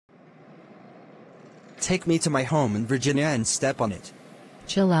Take me to my home in Virginia and step on it.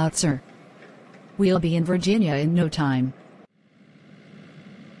 Chill out, sir. We'll be in Virginia in no time.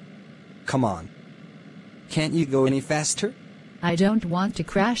 Come on. Can't you go any faster? I don't want to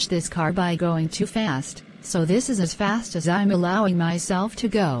crash this car by going too fast, so this is as fast as I'm allowing myself to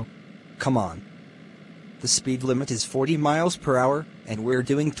go. Come on. The speed limit is 40 miles per hour, and we're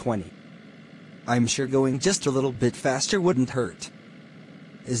doing 20. I'm sure going just a little bit faster wouldn't hurt.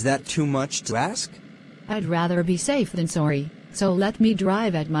 Is that too much to ask? I'd rather be safe than sorry, so let me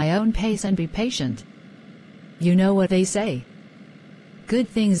drive at my own pace and be patient. You know what they say. Good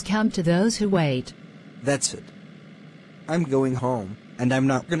things come to those who wait. That's it. I'm going home, and I'm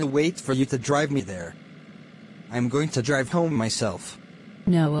not gonna wait for you to drive me there. I'm going to drive home myself.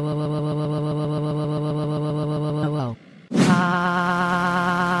 No.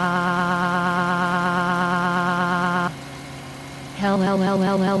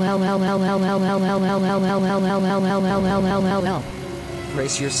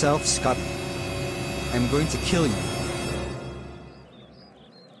 Brace yourself, Scottie. I'm going to kill you.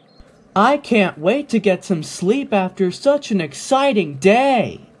 I can't wait to get some sleep after such an exciting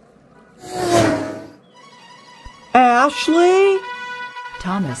day. Ashley?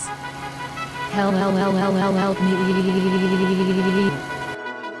 Thomas. Help me.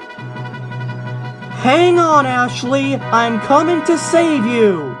 Hang on, Ashley. I'm coming to save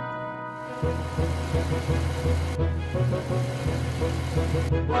you.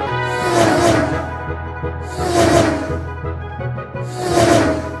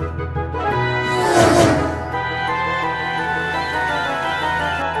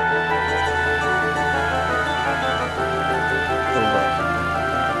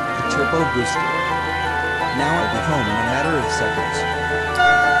 Turbo booster. Now I'll be home in a matter of seconds.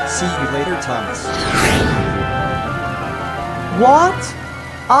 See you later, Thomas. What?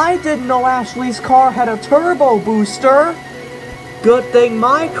 I didn't know Ashley's car had a turbo booster. Good thing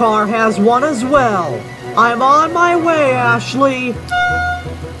my car has one as well. I'm on my way, Ashley.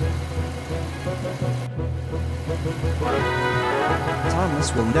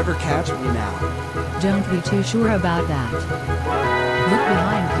 Thomas will never catch me now. Don't be too sure about that. Look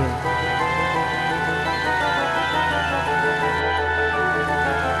behind you.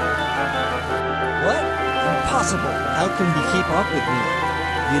 What? Impossible! How can he keep up with me?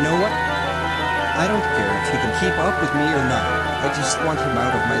 You know what? I don't care if he can keep up with me or not. I just want him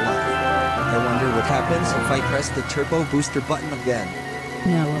out of my life. I wonder what happens if I press the turbo booster button again.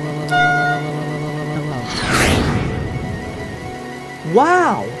 No.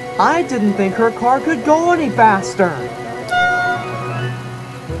 Wow! I didn't think her car could go any faster.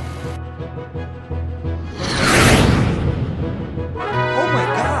 Oh my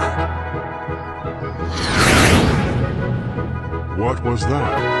God! What was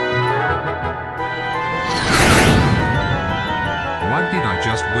that? What did I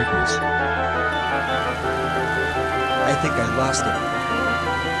just witness? I think I lost it.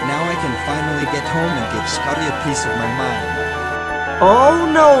 Now I can finally get home and give Scottie a piece of my mind. Oh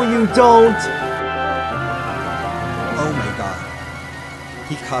no, you don't! Oh my God.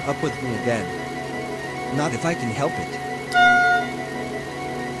 He caught up with me again. Not if I can help it.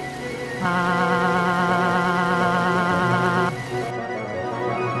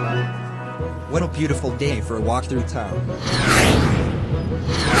 What a beautiful day for a walk through town.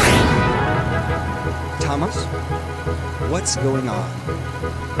 Thomas? What's going on?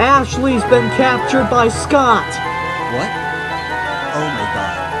 Ashley's been captured by Scott. What? Oh my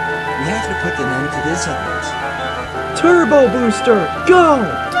God. We have to put an end to this at once. Turbo booster,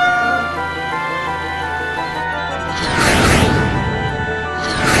 go!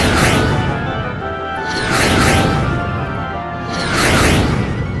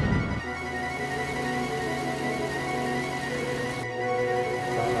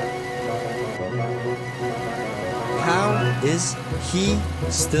 How is he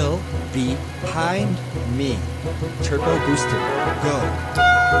still behind me? Turbo booster, go.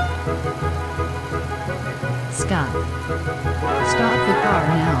 Scott. Stop the car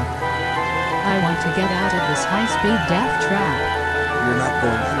now. I want to get out of this high-speed death trap. You're not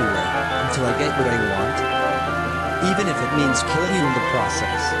going anywhere until I get what I want, even if it means killing you in the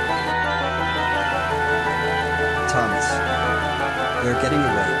process. Thomas, they're getting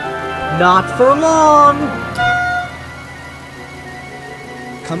away. Not for long!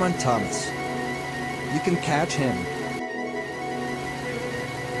 Come on, Thomas. You can catch him.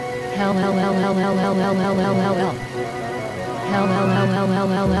 Help.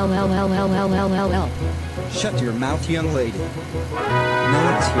 Shut your mouth, young lady. No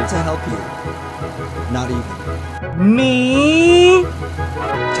one's here to help you. Not even. Me?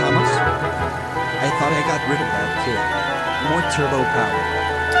 Thomas? I thought glad I got rid of that kid. More turbo power.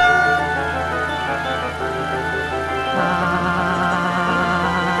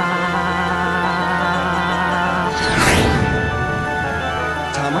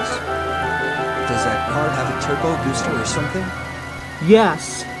 Thomas? Does that car have a turbo booster or something?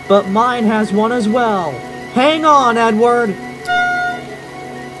 Yes, but mine has one as well. Hang on, Edward.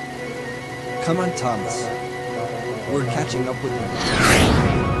 Come on, Thomas. We're catching up with you.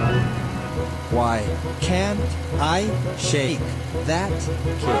 Why can't I shake that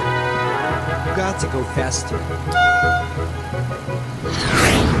kid? Got to go faster.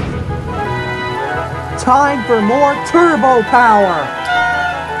 Time for more turbo power.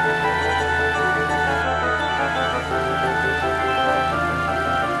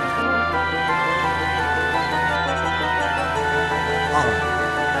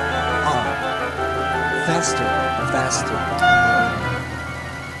 Faster, faster.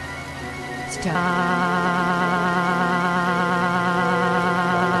 Stop.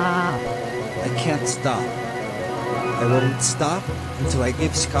 I can't stop. I won't stop until I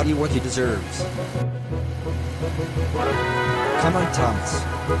give Scottie what he deserves. Come on, Thomas.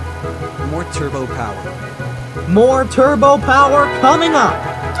 More turbo power. More turbo power coming up.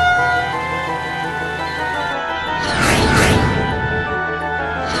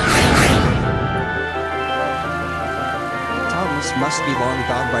 Thomas must be long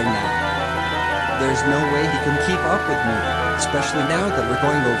gone by now. There's no way he can keep up with me, especially now that we're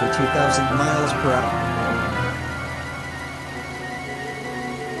going over 2,000 miles per hour.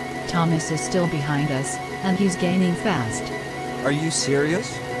 Thomas is still behind us, and he's gaining fast. Are you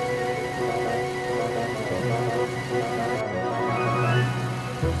serious?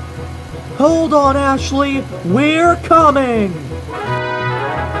 Hold on, Ashley. We're coming.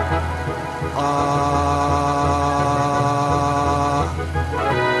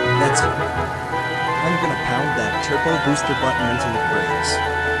 That's it. I'm gonna pound that turbo booster button until it breaks.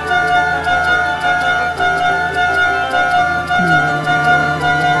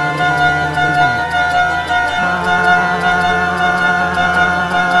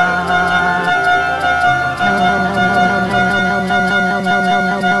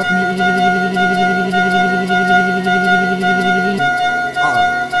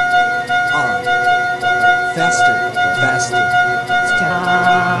 Faster, faster.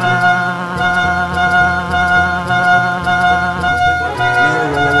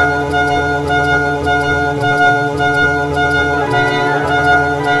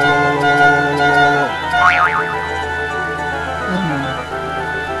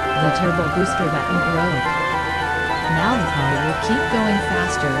 Turbo booster button broke. Now the car will keep going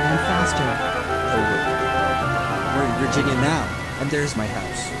faster and faster. We're in Virginia now, and there's my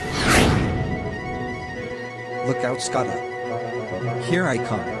house. Look out, Scottie. Here I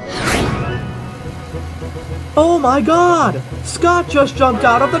come. Oh my God! Scott just jumped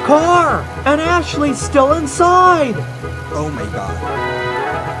out of the car, and Ashley's still inside. Oh my God.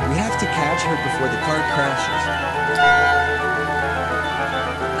 We have to catch her before the car crashes.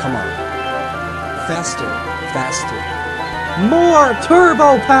 Come on. Faster, faster. More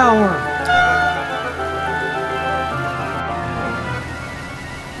turbo power.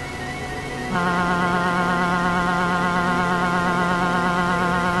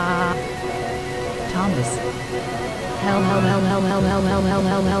 Thomas.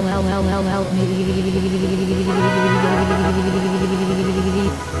 Help me.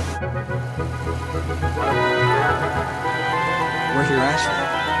 We're here, Ashley.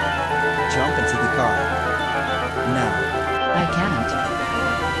 Jump into the car. Now. I can't.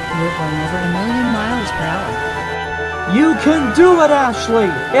 We're going over 1,000,000 miles per hour. You can do it, Ashley.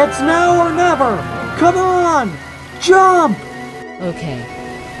 It's now or never. Come on. Jump. Okay.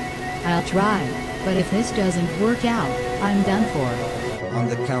 I'll try, but if this doesn't work out, I'm done for. On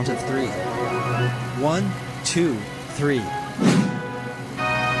the count of 3. 1, 2, 3.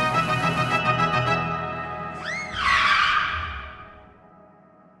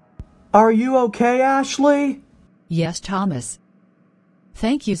 Are you okay, Ashley? Yes, Thomas.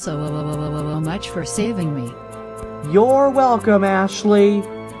 Thank you so much for saving me. You're welcome, Ashley.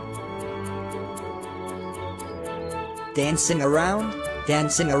 Dancing around,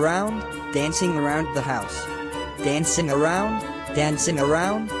 dancing around, dancing around the house. Dancing around,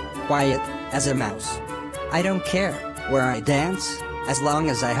 quiet as a mouse. I don't care where I dance, as long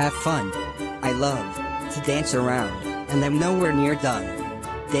as I have fun. I love to dance around, and I'm nowhere near done.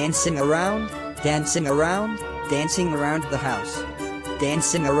 Dancing around, dancing around the house.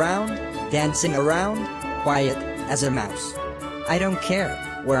 Dancing around, quiet as a mouse. I don't care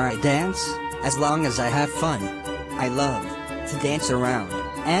where I dance, as long as I have fun. I love to dance around,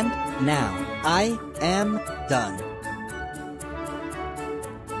 And now, I am done.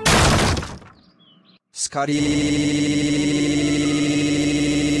 Scottie.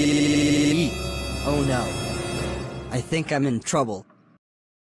 Oh no. I think I'm in trouble.